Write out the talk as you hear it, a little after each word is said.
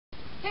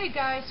Hey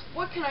guys,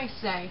 what can I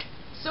say?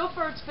 So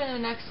far it's been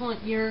an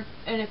excellent year,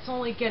 and it's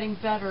only getting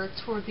better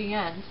toward the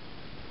end.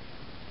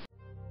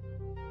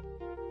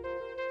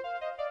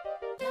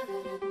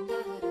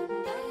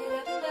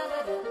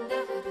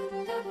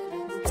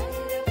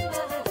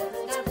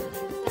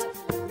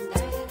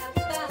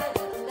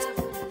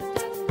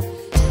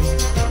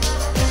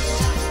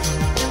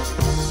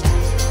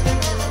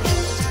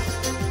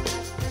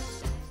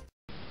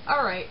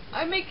 Alright,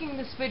 I'm making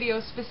this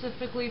video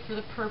specifically for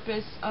the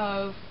purpose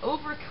of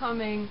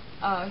overcoming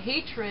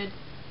hatred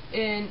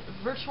in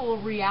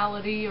virtual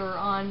reality or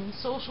on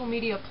social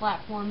media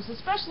platforms,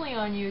 especially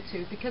on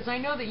YouTube, because I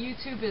know that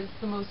YouTube is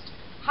the most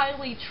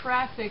highly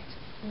trafficked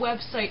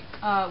website,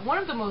 one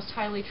of the most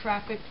highly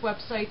trafficked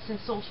websites in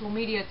social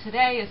media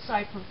today,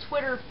 aside from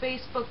Twitter,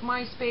 Facebook,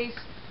 MySpace,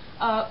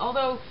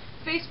 although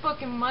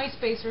Facebook and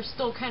MySpace are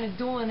still kind of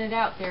dueling it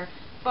out there.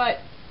 But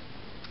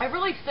I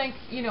really think,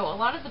 a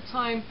lot of the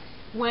time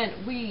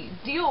when we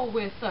deal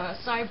with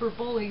cyber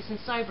bullies and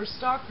cyber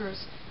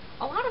stalkers,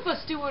 a lot of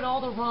us do it all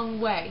the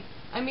wrong way.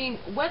 I mean,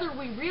 whether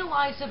we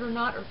realize it or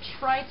not, or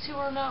try to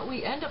or not,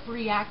 we end up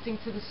reacting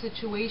to the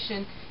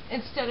situation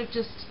instead of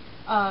just,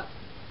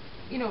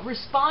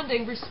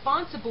 responding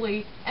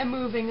responsibly and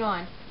moving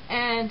on.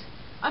 And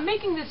I'm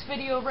making this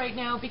video right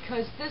now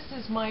because this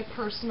is my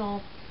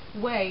personal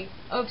way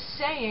of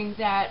saying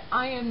that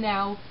I am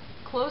now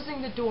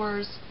closing the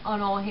doors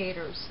on all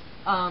haters,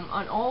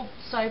 on all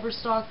cyber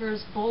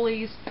stalkers,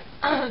 bullies,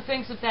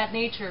 things of that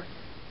nature,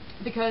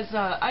 because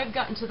I've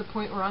gotten to the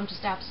point where I'm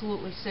just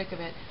absolutely sick of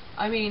it.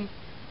 I mean,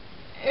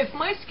 if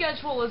my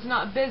schedule is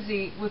not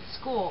busy with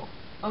school,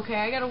 okay,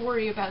 I gotta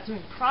worry about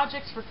doing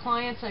projects for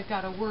clients, I've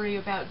gotta worry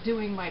about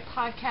doing my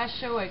podcast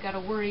show, I gotta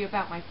worry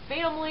about my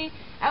family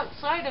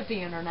outside of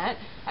the internet,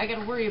 I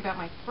gotta worry about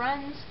my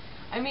friends.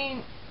 I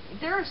mean,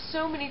 there are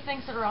so many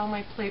things that are on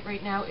my plate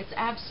right now. It's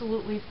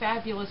absolutely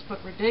fabulous, but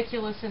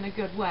ridiculous in a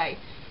good way.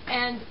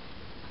 And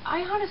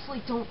I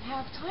honestly don't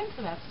have time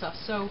for that stuff.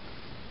 So,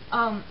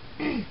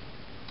 in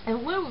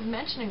lieu of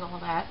mentioning all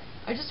that,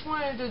 I just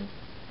wanted to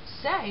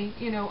say,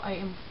 I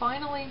am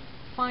finally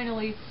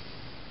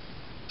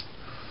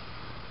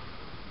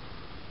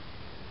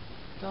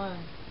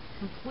done.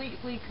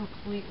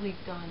 Completely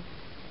done.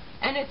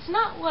 And it's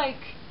not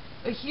like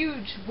a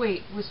huge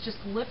weight was just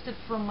lifted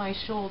from my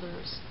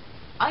shoulders.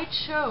 I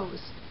chose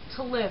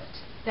to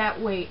lift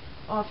that weight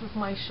off of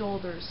my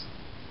shoulders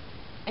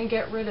and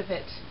get rid of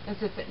it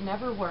as if it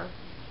never were.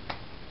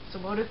 So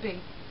what would it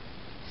be?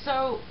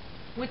 So,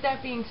 with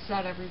that being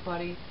said,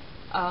 everybody,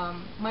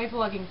 my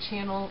vlogging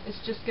channel is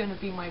just going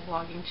to be my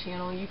vlogging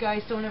channel. You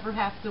guys don't ever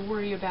have to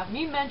worry about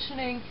me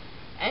mentioning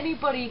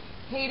anybody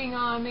hating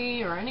on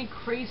me or any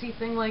crazy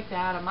thing like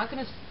that. I'm not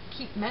going to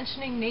keep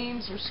mentioning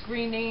names or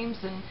screen names,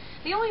 and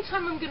the only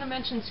time I'm going to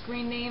mention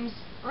screen names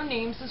or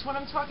names is when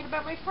I'm talking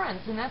about my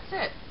friends, and that's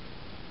it.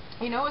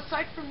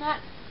 Aside from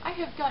that, I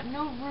have got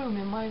no room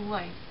in my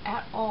life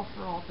at all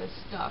for all this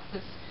stuff,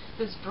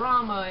 this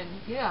drama,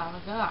 and yeah,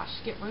 oh gosh,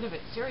 get rid of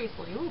it,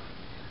 seriously, oof.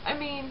 I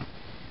mean,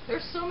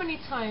 there's so many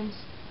times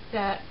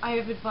that I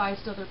have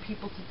advised other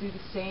people to do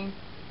the same,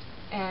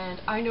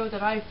 and I know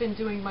that I've been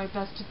doing my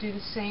best to do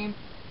the same,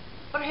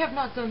 but I have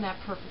not done that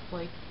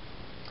perfectly.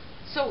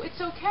 So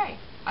it's okay.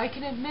 I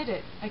can admit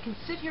it. I can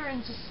sit here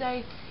and just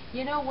say,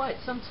 you know what,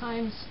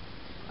 sometimes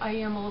I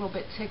am a little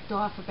bit ticked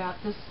off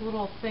about this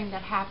little thing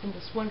that happened,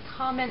 this one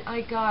comment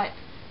I got,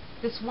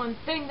 this one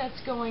thing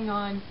that's going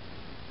on,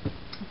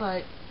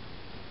 but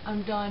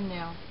I'm done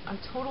now. I'm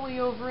totally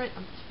over it.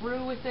 I'm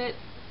through with it.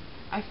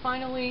 I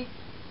finally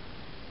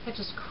had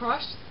just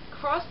crossed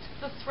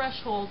the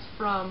threshold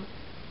from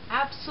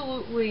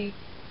absolutely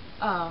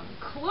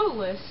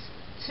clueless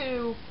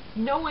to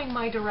knowing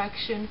my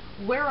direction,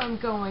 where I'm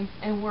going,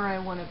 and where I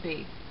want to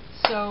be.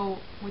 So,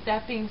 with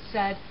that being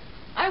said,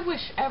 I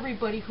wish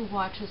everybody who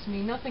watches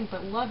me nothing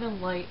but love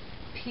and light,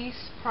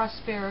 peace,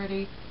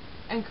 prosperity,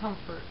 and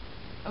comfort.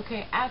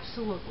 Okay,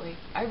 absolutely.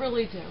 I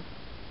really do.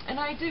 And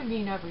I do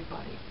mean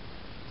everybody.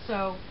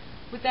 So,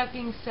 with that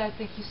being said,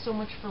 thank you so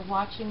much for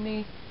watching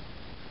me.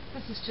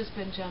 This has just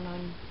been Jen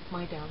on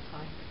my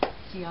downtime.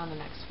 See you on the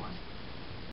next one.